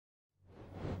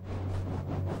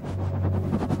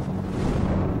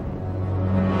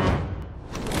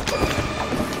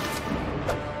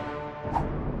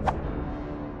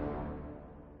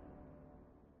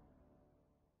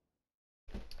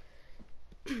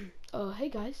Hey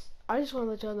guys, I just want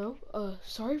to let y'all know,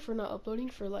 sorry for not uploading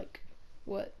for like,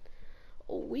 what,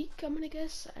 a week, I'm gonna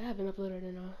guess? I haven't uploaded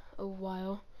in a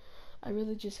while. I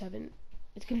really just haven't.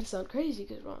 It's gonna sound crazy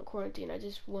because we're on quarantine.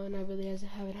 One, I really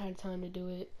haven't had time to do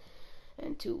it,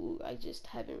 and two, I just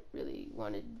haven't really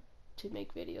wanted to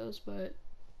make videos, but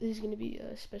this is gonna be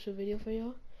a special video for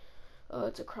y'all.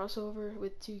 It's a crossover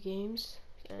with 2 games,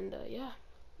 and yeah,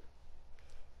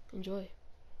 enjoy.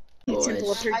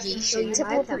 Simple abbreviation.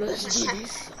 Simple abbreviation.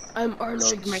 I'm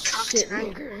Arnold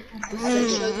Shitnigger.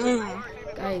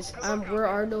 Guys, we're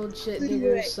Arnold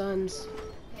Shitnigger's sons.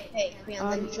 Hey,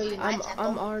 let me show you my temple.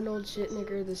 I'm Arnold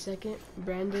Shitnigger the second.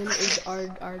 Brandon is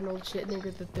Arnold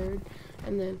Shitnigger the third,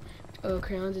 and then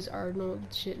Crayons is Arnold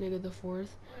Shitnigger the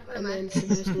fourth. And then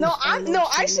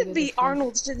I should be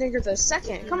Arnold Shitnigger the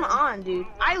second. Come on, dude.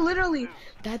 I literally.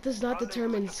 That does not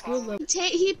determine skill level.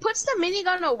 He puts the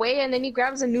minigun away and then he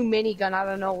grabs a new minigun out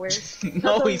of nowhere.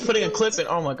 No, he's putting a clip in.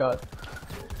 Oh my god.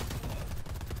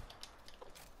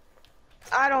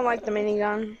 I don't like the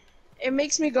minigun. It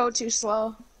makes me go too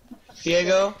slow.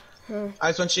 Diego, I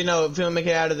just want you to know, if you don't make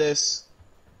it out of this,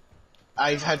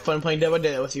 I've had fun playing Dead by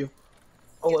Daylight with you.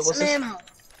 Oh, wait, what's this?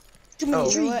 Too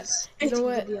many trees. You know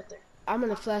what? I'm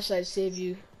gonna flashlight save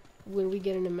you when we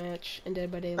get in a match in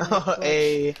Dead by Daylight.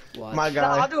 Hey, my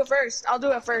God. No, I'll do it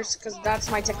first, because that's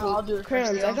my technique. I'll do it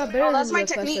first. I got better than my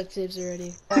flashlight saves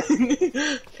already.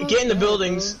 Get in the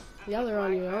buildings. Y'all are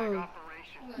on your own.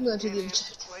 I'm going to the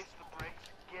objective.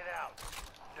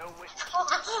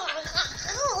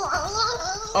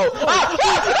 Oh!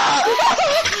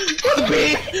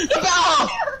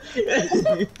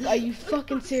 No! Are you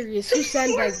fucking serious? Who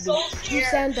sandbagged me? Who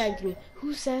sandbagged me?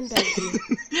 Who sandbagged me?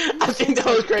 I think that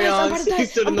was Crayons. He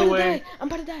stood in the way. I'm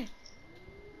about to die.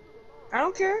 I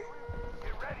don't care.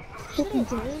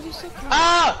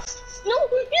 Ah! No,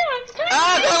 yeah,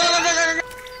 Ah!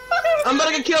 Go! I'm about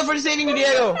to get killed for saving you,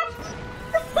 Diego.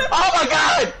 Oh my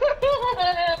God!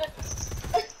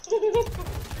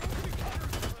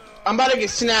 I'm about to get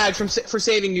snagged for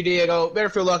saving you, Diego. Better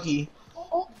feel lucky.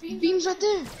 Oh, beam's right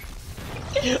there.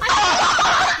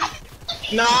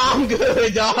 Nah, I'm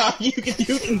good, dog. You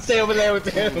can stay over there with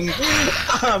him.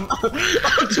 I'm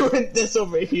doing this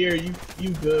over here. You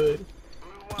good.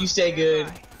 You stay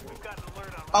good.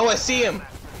 Oh, I see him.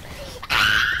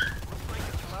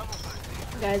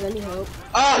 Guys, I need help.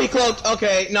 Oh, he cloaked.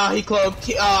 Okay, no, he cloaked.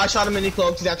 I shot him and he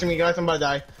cloaked. He's after me, guys. I'm about to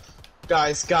die.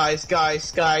 Guys.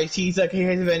 He's like, he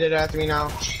has vendetta after me now.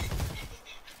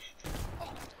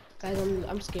 Guys,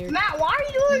 I'm scared. Matt, why are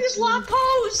you doing this long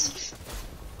pose?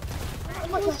 Oh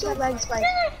my gosh, that lag spike.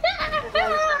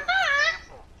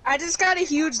 I just got a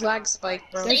huge lag spike,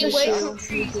 bro. Stay away from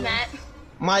trees, Matt.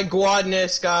 My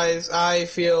guadness, guys. I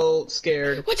feel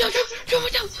scared. Watch out!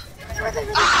 Watch out!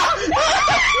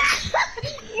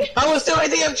 I was still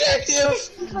at the objective!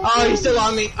 Oh, he's still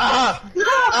on me. I'm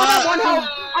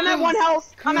at 1 health.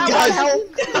 I'm at 1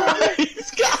 health.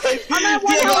 Guys. I'm at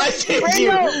 1 Diego, health. I saved you.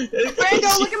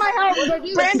 Brando, look at my health.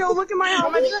 Brando, look at my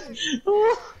health.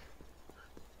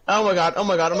 Oh my god.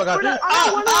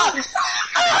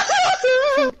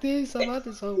 Fuck this, I'm out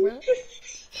this hole, bro.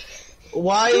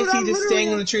 Why is he just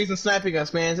staying in the trees and sniping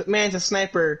us, man? Man's a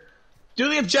sniper. Do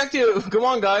the objective! Come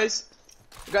on, guys.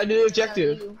 We gotta do the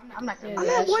objective. I'm not gonna I'm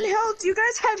at 1 health. Do you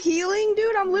guys have healing,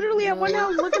 dude? I'm literally at 1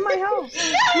 health. Look at my health.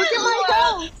 Look at my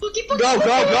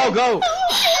health. Go!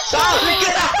 Stop!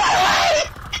 Get out!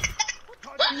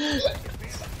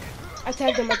 I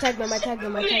tagged him.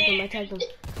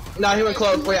 No, he went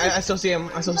close. Wait, I still see him.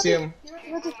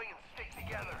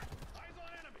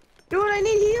 Dude, I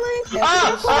need healing.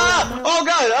 Oh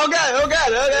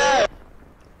god!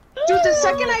 Dude, the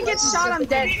second I get shot, I'm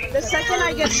dead. The second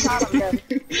I get shot, I'm dead.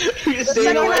 You're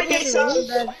staying away.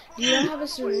 Do you have a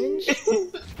syringe?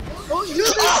 Dude, the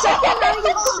second I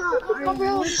get shot, I'm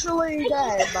literally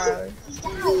dead, bro.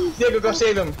 Diego, go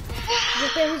save him.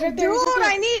 Dude,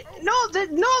 I need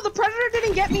the Predator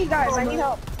didn't get me, guys. I need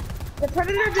help. The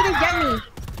Predator didn't get me.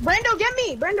 Brando, get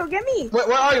me. Wait,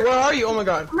 where are you? Oh my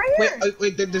god. I'm right here.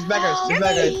 Wait, there's bad guys.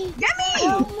 Get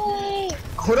me.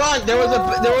 Hold on, there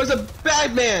was a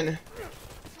bad man.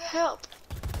 help.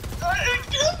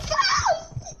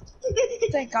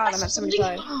 Thank God I'm at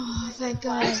 75. Oh, thank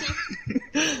God.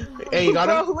 Hey, you got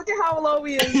him? Bro, look at how low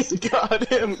he is. Got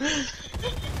him.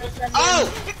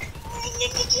 Oh!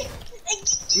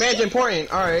 Man's important.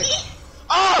 Alright.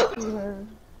 Oh!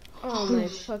 Oh my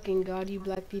fucking God, you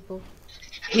black people.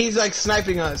 He's like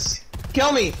sniping us.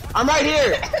 Kill me! I'm right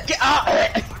here! Get out!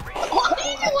 Why did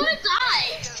you want to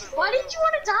die? Why did you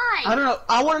want to die? I don't know.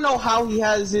 I want to know how he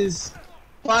has his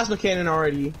plasma cannon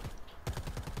already.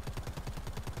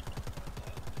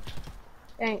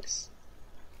 Thanks.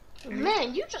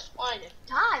 Man, you just wanted to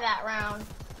die that round.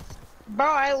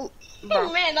 Bro,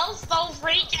 Man, that was so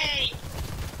freaky.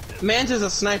 Mans is a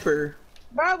sniper.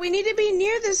 Bro, we need to be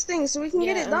near this thing so we can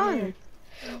get it done.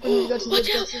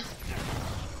 Watch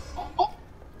out!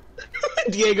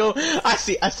 Diego, I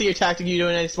see your tactic. You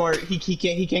doing it smart. He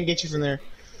can't get you from there.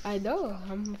 I know.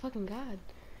 I'm a fucking god.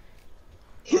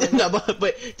 No, but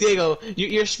Diego,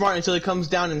 you're smart until he comes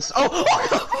down and what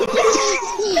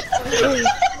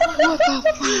the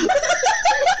fuck?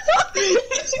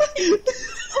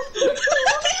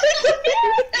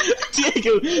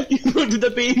 Diego, you looked at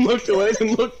the beam, looked away,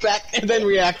 and looked back, and then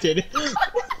reacted.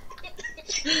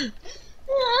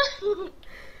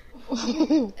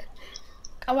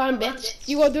 Come on, bitch.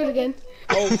 You won't do it again.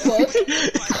 Oh, fuck.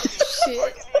 Shit.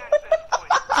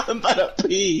 I'm about to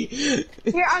pee.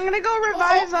 Here, I'm gonna go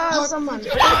revive someone.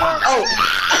 Oh!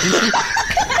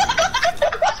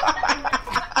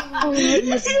 I'm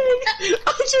just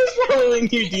following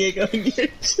you, Diego, and you're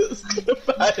just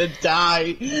about to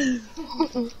die.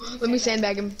 Let me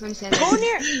sandbag him. Go in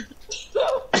here.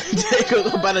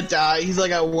 Diego's about to die. He's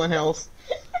like at 1 health.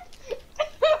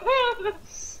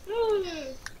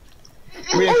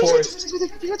 Reinforced.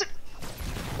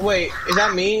 Wait, is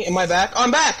that me? Am I back? Oh,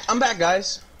 I'm back! I'm back,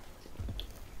 guys.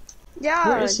 Yeah,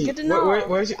 Where is he? good to know.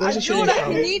 Where's he shooting Dude, I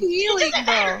from? need healing,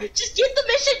 bro. Just get the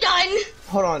mission done.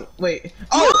 Hold on, wait.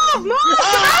 Oh! No!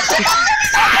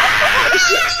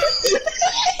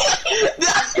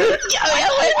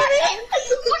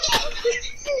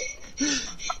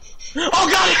 Oh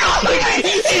god,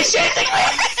 he's chasing me!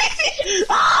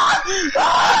 Oh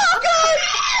god!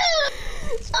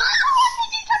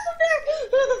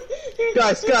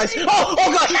 Guys!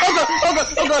 Oh god!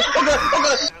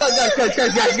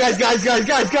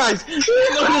 Guys!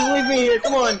 Don't just leave me here.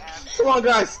 Come on,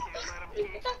 guys.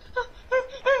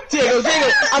 Diego,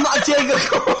 Diego,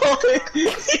 come on.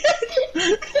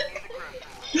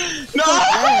 No!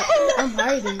 I'm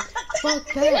hiding.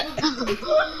 Fuck that.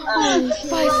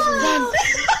 Fight, run.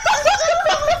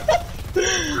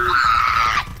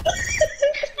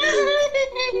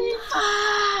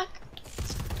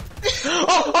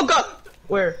 Oh god!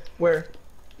 Where?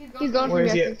 He's going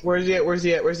Where's for he me. at? Where's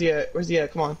he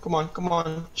at? Come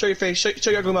on. Show your face. Show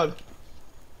your ugly mug.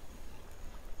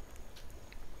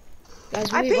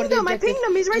 Guys, I pinged him.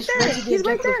 He's right there. He's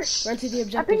right there. Run to the I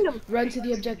objective. pinged him. Run to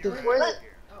the objective. Where's it?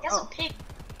 That's a pig.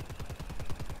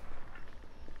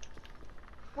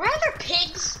 Where are there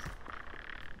pigs?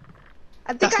 I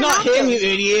think That's I not knocked him, you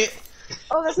idiot.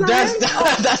 Oh, that's not That's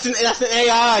him? that's an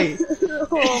AI.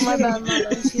 Oh, my bad.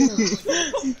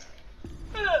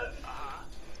 Yeah,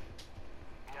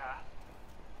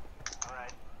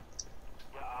 alright.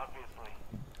 Yeah, obviously.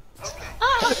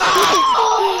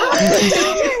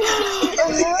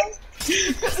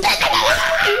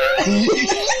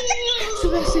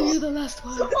 Sebastian, you're the last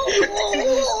one.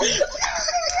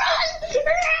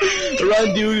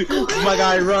 Run, dude. My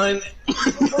guy, run.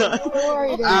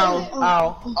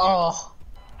 Ow. Oh.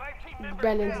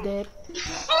 Brandon's dead.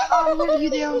 Oh, you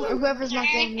there, or whoever's not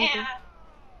there.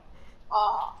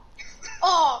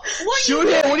 Oh, what Shoot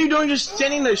him. What are you doing just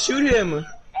standing there? Shoot him.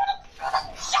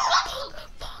 Fuck.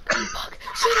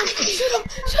 Shoot him.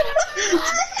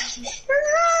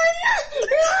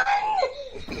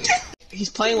 He's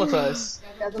playing with us.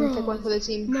 Guys, I'm gonna take one for the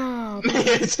team. No.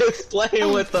 He's just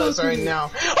playing with us right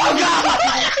now. Oh god!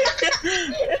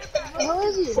 Where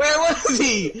is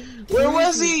he? Where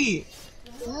was he?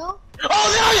 Well, Oh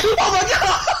no! Oh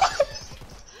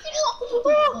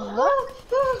my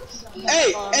god! Hey,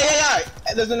 AI!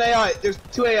 There's an AI. There's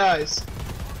 2 AIs.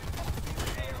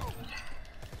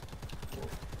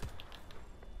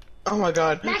 Oh my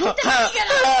god. Get the minigun out!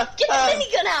 Get the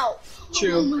minigun out!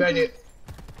 True, good idea.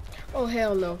 Oh,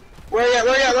 hell no. Where you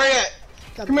at?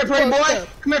 Come here, pretty boy!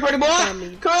 Come here,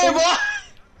 boy!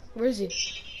 Where is he?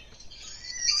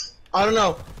 I don't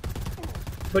know.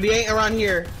 But he ain't around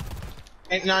here.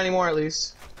 Ain't not anymore, at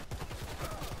least.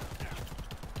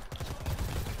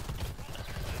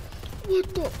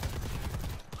 What the?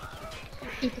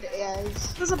 keep the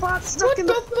AIs. There's a bot stuck in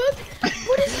What the... the fuck?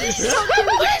 What is this?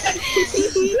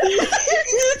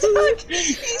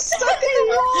 He's stuck in the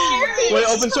wall! Wait,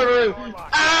 open server room.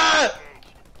 Ah!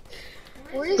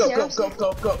 Where is Go. he? What's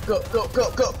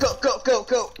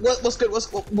good?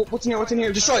 What's in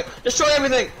here? Destroy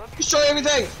everything.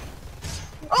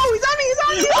 Oh, he's on me.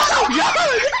 Oh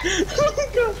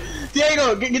god!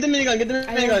 Diego, get the minigun.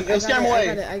 It'll scare him away.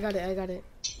 I got it.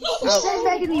 Stand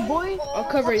back at me, boy. I'll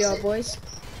cover y'all, boys.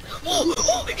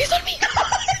 Oh, he's on me!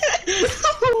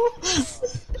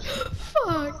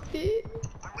 Fuck, dude.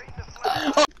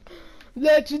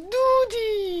 Let's do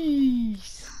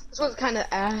this! This one's kind of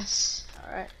ass.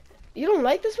 All right. You don't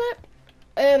like this map?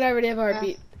 And I already have a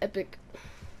heartbeat. Epic.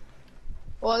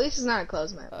 Well, at least it's not a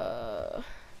closed map.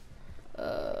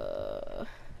 I'm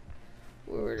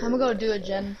gonna go do a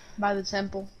gen by the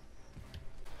temple.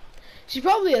 She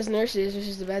probably has nurses, which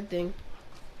is the bad thing.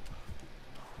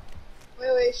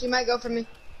 Wait, she might go for me.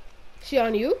 She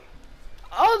on you?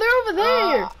 Oh, they're over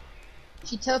there.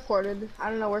 She teleported. I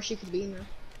don't know where she could be now.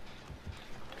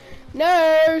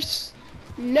 Nurse.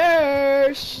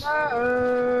 Nurse.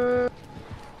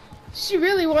 She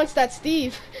really wants that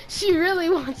Steve. She really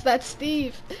wants that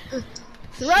Steve.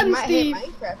 Run, Steve.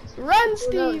 Run,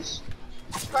 Steve.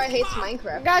 She probably hates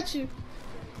Minecraft. Got you.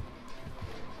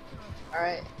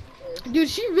 Alright. Dude,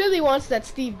 she really wants that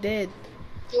Steve dead.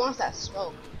 She wants that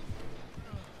smoke.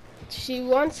 She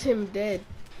wants him dead.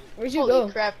 Where'd you Holy go?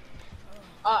 Crap.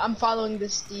 I'm following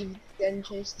this Steve getting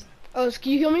chased. Oh,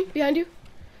 can you heal me? Behind you?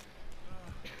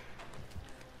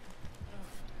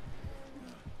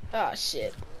 Oh,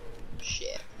 shit.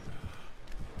 Shit.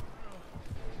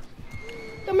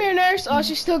 Come here, nurse. Oh,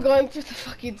 she's still going for the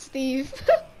fucking Steve.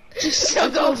 She's still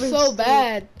That going feels for so Steve.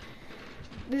 bad.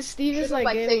 This Steve is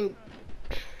like getting.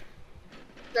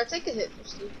 Should I take a hit for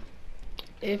Steve?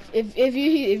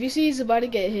 If you see he's about to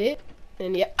get hit,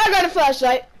 then yeah, I got a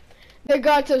flashlight. The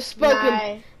gods have spoken.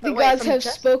 Nice. The Wait, gods from the have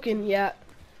chest? spoken. Yeah,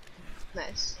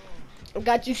 Nice. I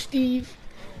got you, Steve.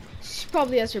 She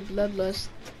probably has her bloodlust.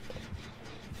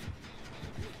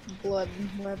 Blood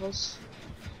levels.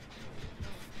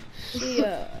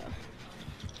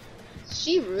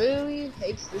 She really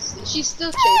hates this Steve. She's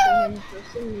still chasing him for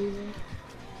some reason.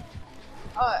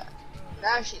 Oh,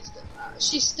 now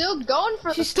she's still going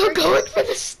for she's still going for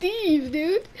the Steve,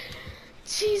 dude.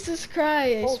 Jesus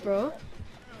Christ, bro.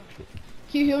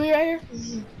 Can you heal me right here?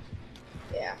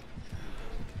 Yeah.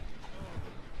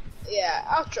 Yeah,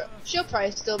 I'll try. She'll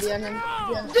probably still be on him.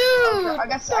 Yeah. Dude, Oh, I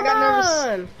got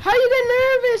nervous. How you get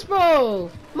nervous,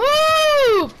 bro?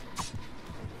 Move!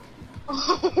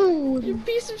 Oh, You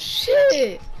piece of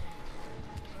shit.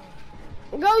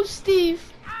 Go, Steve.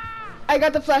 I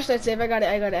got the flashlight save. I got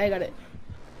it.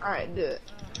 Alright, do it.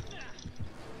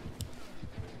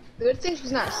 The good thing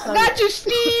she's not stunned. Got you,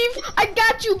 Steve. I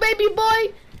got you, baby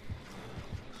boy.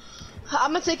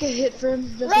 I'm gonna take a hit for him.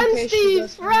 Just in Run, case she Steve.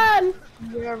 does. Run.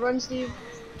 Yeah, run, Steve.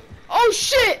 Oh,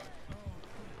 shit.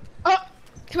 Oh,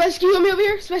 Sebastian, can you heal me over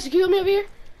here? Sebastian, can you heal me over here?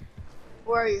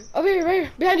 where are you? Over here, right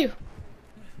here. Behind you.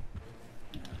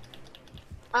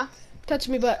 Huh? Touch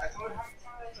me, butt. I told her how many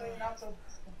times I tell you not to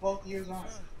both years on.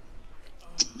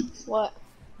 What?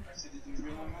 I said, did you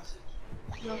read my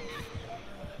message? No.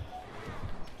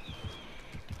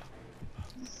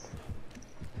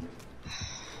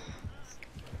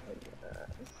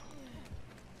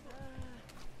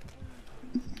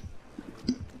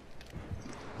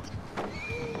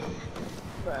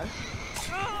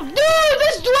 Dude,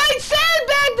 this Dwight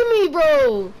sandbagged me,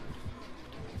 bro.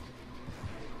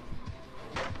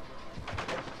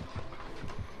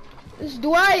 This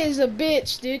Dwight is a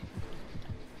bitch, dude.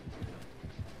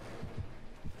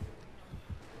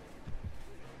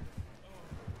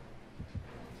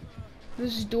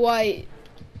 This is Dwight.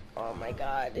 Oh my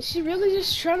god. Is she really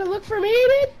just trying to look for me,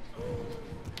 dude?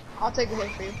 I'll take a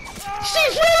hit for you.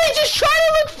 She's really just trying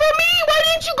to look for me! Why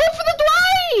didn't you go for the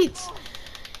Dwight?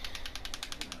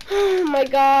 Oh my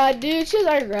god, dude. She has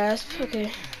iron grasp.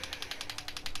 Okay.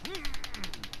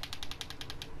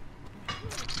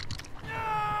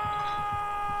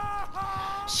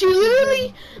 She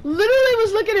literally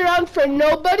was looking around for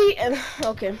nobody and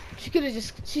okay. She could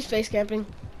have she's face camping.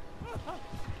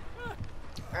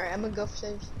 Alright, I'm gonna go for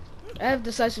saves. I have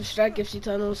decisive strike if she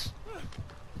tunnels.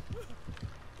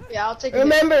 Yeah, I'll take a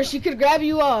Remember, hit. she could grab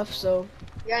you off, so.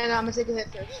 Yeah, no, I'm gonna take a hit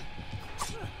first.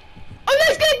 Oh,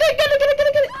 nice, get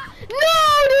it! No,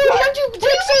 dude, how'd you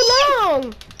take so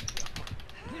long?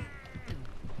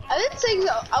 I didn't say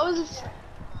so. I was.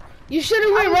 You should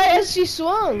have went right as she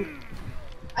swung.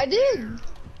 I did.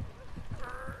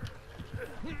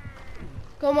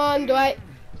 Come on, Dwight.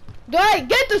 Dwight,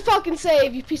 get the fucking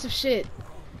save, you piece of shit.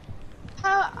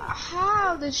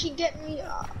 How did she get me?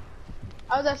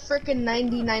 I was at freaking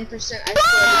 99%. I swear to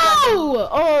God. No!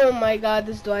 Oh my god,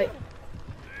 this Dwight.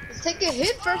 Let's take a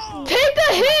hit first. Take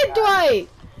a hit, Dwight!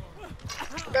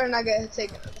 Better not get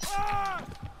taken.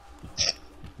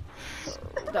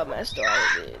 Dumbass Dwight,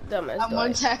 dude. Dumbass I'm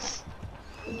one Dwight. tap.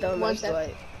 Dumbass one tap.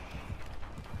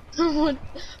 Dwight.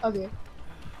 Okay.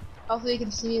 Hopefully you can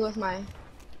see me with my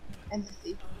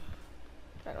empathy.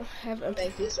 I don't have empathy.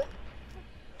 Thank you, sir.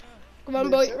 Come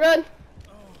on, Yes, boy, sir. run!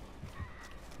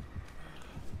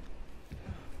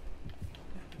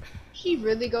 She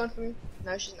really going for me?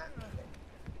 No, she's not.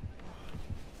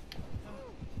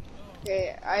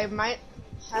 Okay, I might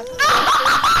have to.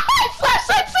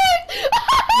 Flashlight saved!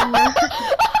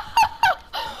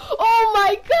 Oh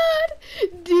my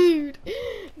god! Dude.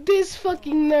 This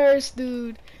fucking nurse,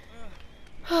 dude.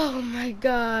 Oh my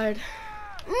god.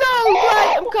 No,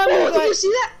 Dwight, I'm coming, Did you Dwight. see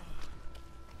that?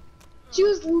 She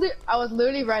was I was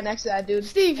literally right next to that dude.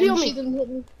 Steve, and heal she me. didn't hit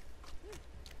me.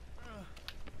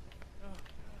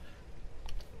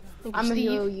 Thank you, I'm gonna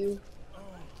Steve. heal you.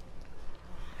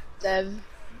 Dev.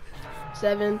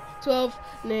 7, 12,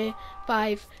 9,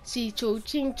 5, 6, 2,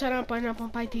 ching, charam, panam,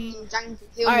 paiti.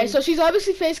 Heal Alright, me. so she's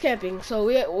obviously face camping. So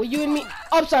you and me.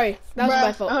 Oh, I'm sorry. That was Bruh.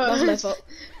 my fault. That was my fault.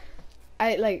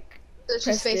 I like. So she's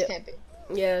pressed face it. camping.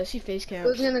 Yeah, she face Who's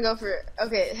camped. gonna go for it?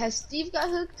 Okay, has Steve got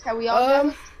hooked? Have we all got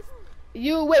hooked?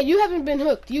 You haven't been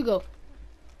hooked. You go.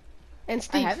 And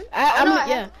Steve. haven't? I'm Oh, no, I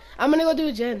yeah. haven't. I'm gonna go do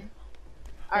a gen.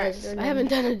 Alright, Yes, I haven't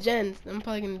done a gen. I'm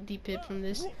probably gonna deep hit from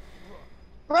this.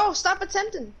 Bro, stop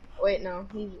attempting. Wait, no.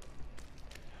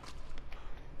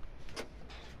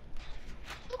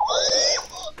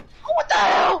 What the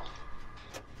hell?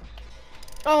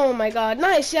 Oh my god.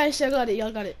 Nice. Yeah, I got it.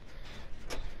 Y'all got it.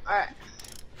 Alright.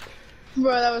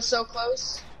 Bro, that was so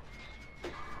close.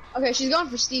 Okay, she's going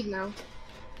for Steve now.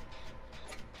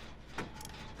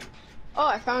 Oh,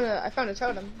 I found a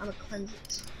totem. I'm gonna cleanse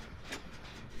it.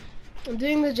 I'm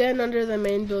doing the gen under the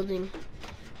main building.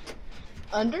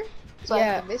 Under? So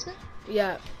Yeah. like the basement?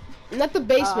 Yeah. Not the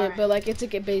basement, alright. but like it's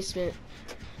like a basement.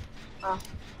 Oh.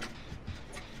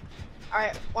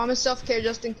 Alright, well I'm in self-care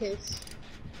just in case.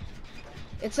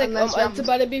 It's like Unless it's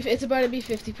about to be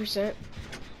 50%.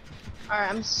 Alright,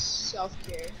 I'm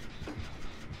self-care.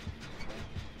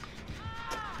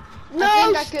 No,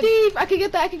 think I could- Steve! I can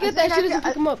get that. I can get that. think She I doesn't could-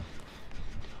 pick him up.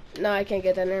 No, I can't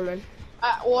get that. Never mind.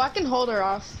 Well, I can hold her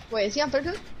off. Wait, is he on third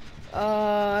hook?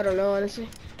 I don't know, honestly.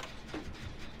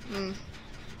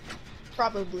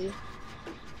 Probably.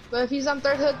 But if he's on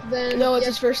third hook, then No, it's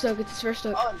yes. his first hook. It's his first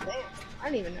hook. Oh damn! I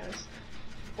didn't even notice.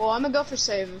 Well, I'm gonna go for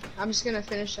save. I'm just gonna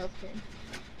finish self-care.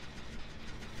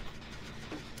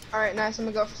 Alright, nice. I'm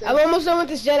gonna go for save. I'm almost done with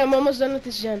this gen. I'm almost done with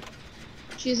this gen.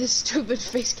 She's a stupid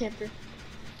face camper.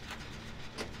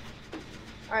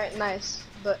 Alright, nice.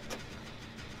 But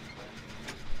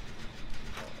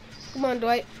Come on,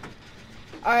 Dwight.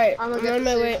 Alright, I'm I'm gonna get on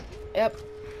my the way. save. Yep.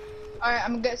 alright,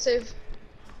 I'm gonna get save.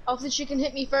 Hopefully she can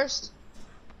hit me first.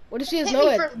 What if she has Hit me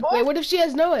no first, ed? boy. Wait, what if she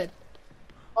has no ed?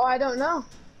 Oh, I don't know.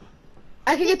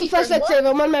 I can Hit get the me first, flashlight boy. save.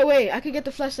 I'm on my way. I can get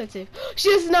the flashlight save. She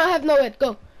does not have no ed.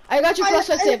 Go. I got your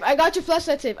flashlight save. I got your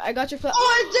flashlight save. I got your flash.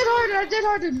 Oh, I did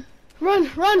harder. Run,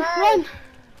 run, Right. run,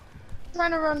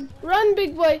 Trying to run. run,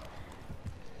 big boy.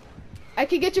 I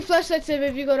can get your flashlight save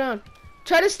if you go down.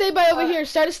 Try to stay by over here.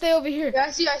 Try to stay over here. Yeah,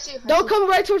 I see. I Don't see. come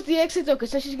right towards the exit though,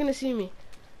 cause then she's gonna see me.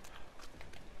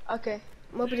 Okay.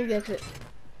 I'm opening the exit.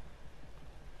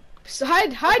 So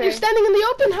hide, hide. Okay. You're standing in the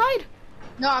open. Hide.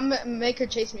 No, I'm gonna make her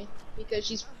chase me because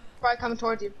she's probably coming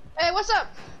towards you. Hey, what's up,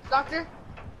 doctor?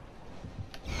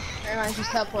 Never mind, she's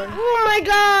teleporting. Oh my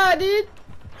god, dude.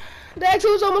 The exit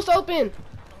was almost open.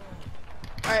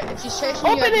 Alright, if she's chasing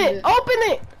you, I Open can it. do it. Open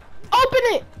it. Open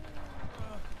it.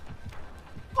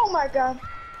 Oh my god.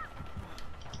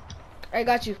 I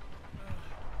got you.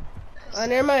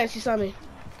 Never mind. She saw me.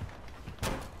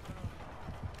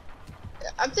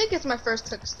 I think it's my first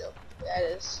hook still. Yeah,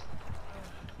 it is.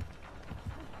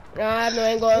 No, I have no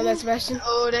angle on that Sebastian.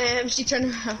 Oh damn, she turned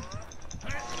around.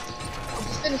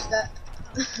 Just finish that.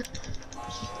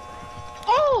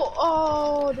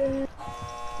 oh damn.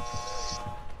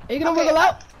 Are you gonna Okay, wiggle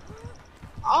out?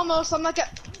 Almost, I'm like a...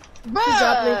 She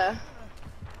dropped me. Bruh!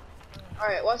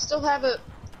 Alright, well I still have it.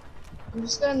 I'm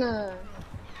just gonna...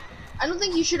 I don't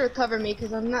think you should recover me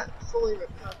because I'm not fully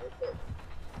recovered. But...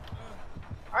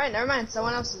 Alright, never mind.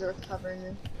 Someone else is recovering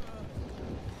me.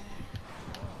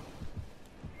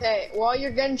 Okay, while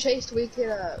you're getting chased, we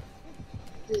could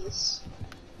do this.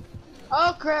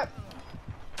 Oh crap!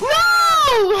 No!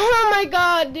 Oh my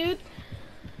god, dude.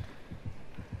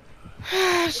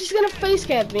 She's gonna face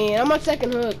cap me. I'm on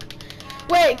second hook.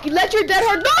 Wait, let your dead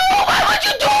heart. No! Why would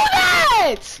you do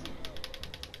that?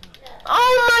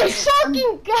 Oh my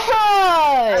fucking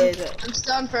god! I'm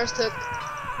still on first hook.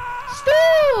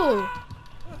 Still!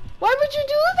 Why would you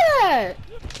do that?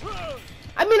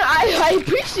 I mean, I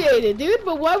appreciate it, dude,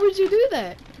 but why would you do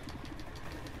that?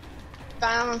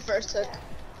 Fine, I'm on first hook.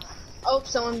 Oh,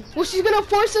 someone. Well, she's gonna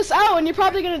force us out, and you're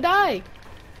probably gonna die.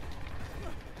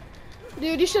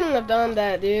 Dude, you shouldn't have done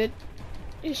that, dude.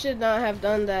 You should not have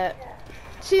done that.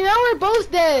 See, now we're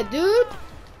both dead, dude.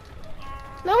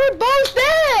 Now we're both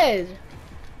dead.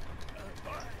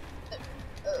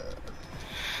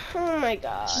 Oh my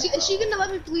god. Is she gonna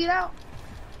let me bleed out?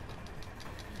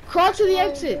 Of Crawl to the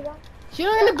exit.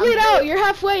 You're not gonna bleed out. You're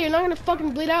halfway. You're not gonna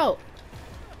fucking bleed out.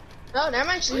 No, never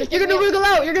mind. You're gonna wiggle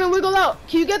out. You're gonna wiggle out.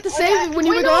 Can you get the save when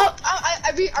you wiggle out?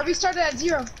 I restarted at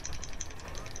 0.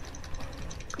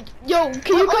 Yo,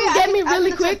 can you come yeah, get me I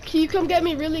really can quick? attempt. Can you come get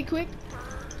me really quick?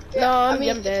 Yeah, No, I I'm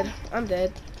mean, dead. I'm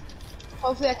dead.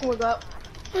 Hopefully I can wiggle out.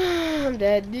 I'm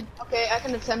dead, dude. Okay, I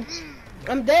can attempt.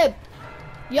 I'm dead.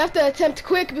 You have to attempt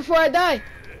quick before I die.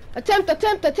 Attempt,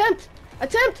 attempt, attempt,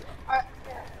 attempt, Alright.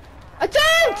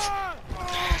 attempt!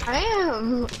 I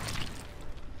am.